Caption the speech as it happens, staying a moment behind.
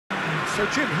So,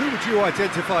 Jim, who would you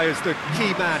identify as the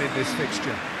key man in this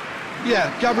fixture?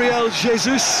 Yeah, Gabriel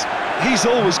Jesus, he's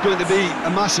always going to be a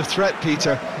massive threat,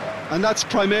 Peter. And that's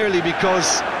primarily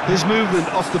because his movement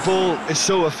off the ball is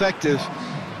so effective.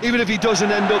 Even if he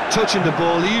doesn't end up touching the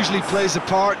ball, he usually plays a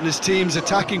part in his team's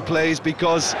attacking plays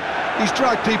because he's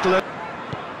dragged people out.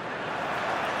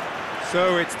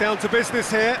 So it's down to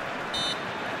business here.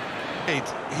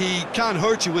 He can't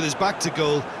hurt you with his back to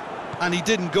goal, and he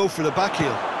didn't go for the back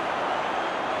heel.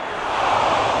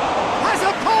 Has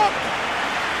a pop!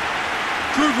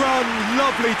 Good run,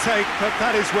 lovely take, but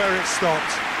that is where it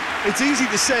stopped. It's easy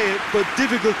to say it, but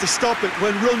difficult to stop it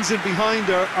when runs in behind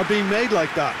are being made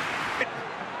like that.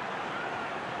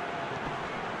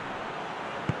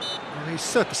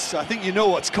 I think you know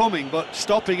what's coming, but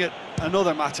stopping it,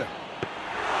 another matter.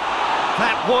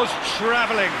 That was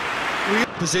travelling.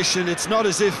 Position, it's not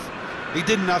as if he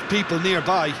didn't have people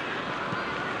nearby.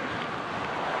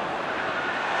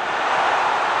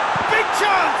 Big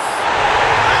chance!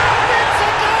 And it's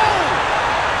a goal!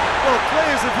 Well,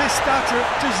 players of his stature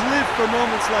just live for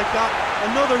moments like that.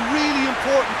 Another really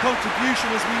important contribution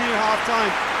as we near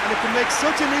half-time, and it can make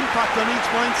such an impact on each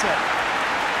mindset.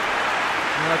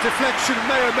 Deflection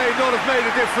may or may not have made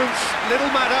a difference. Little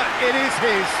matter, it is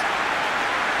his.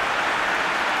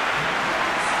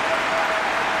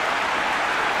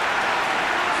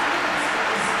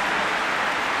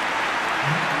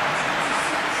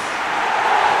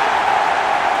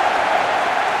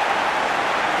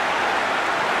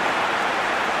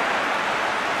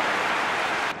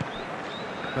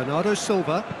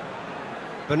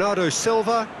 Bernardo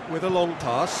Silva with a long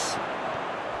pass.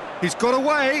 He's got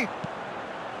away.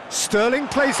 Sterling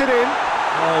plays it in.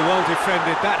 Oh, well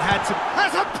defended. That had to...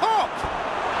 Has a pop!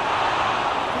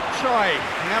 Good try.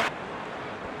 Now.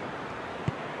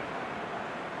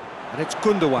 And it's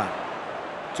Gundogan.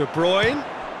 De Bruyne.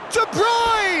 De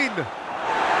Bruyne!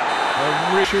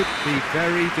 It should be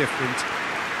very different.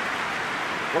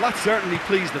 Well, that certainly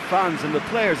pleased the fans, and the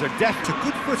players are deft. A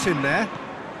good foot in there.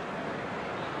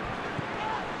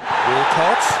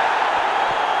 Walcott.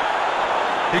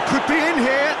 He could be in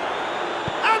here.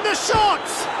 And the shot!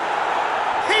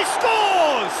 He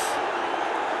scores!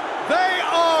 They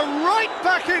are right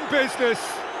back in business.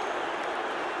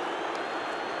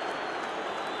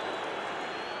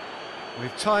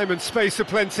 With time and space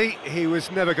aplenty, he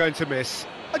was never going to miss.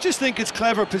 I just think it's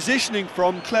clever positioning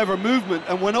from clever movement,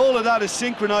 and when all of that is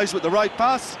synchronised with the right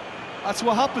pass, that's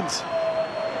what happens.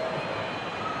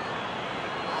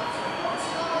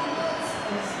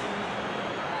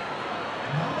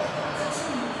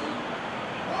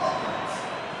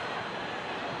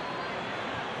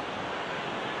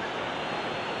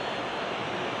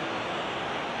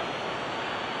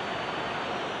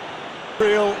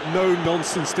 Real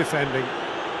no-nonsense defending.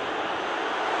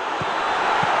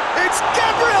 It's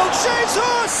Gabriel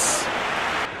Jesus!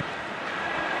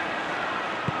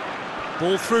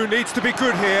 Ball through needs to be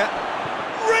good here.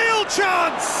 Real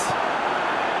chance!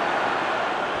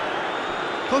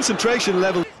 Concentration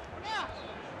level.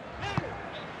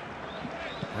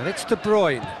 And it's De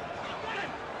Bruyne.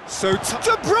 So De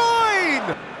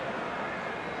Bruyne!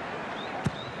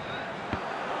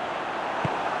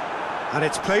 And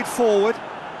it's played forward.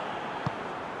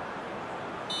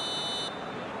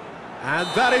 And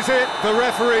that is it. The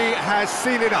referee has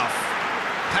seen enough.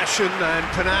 Passion and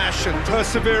panache and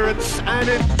perseverance and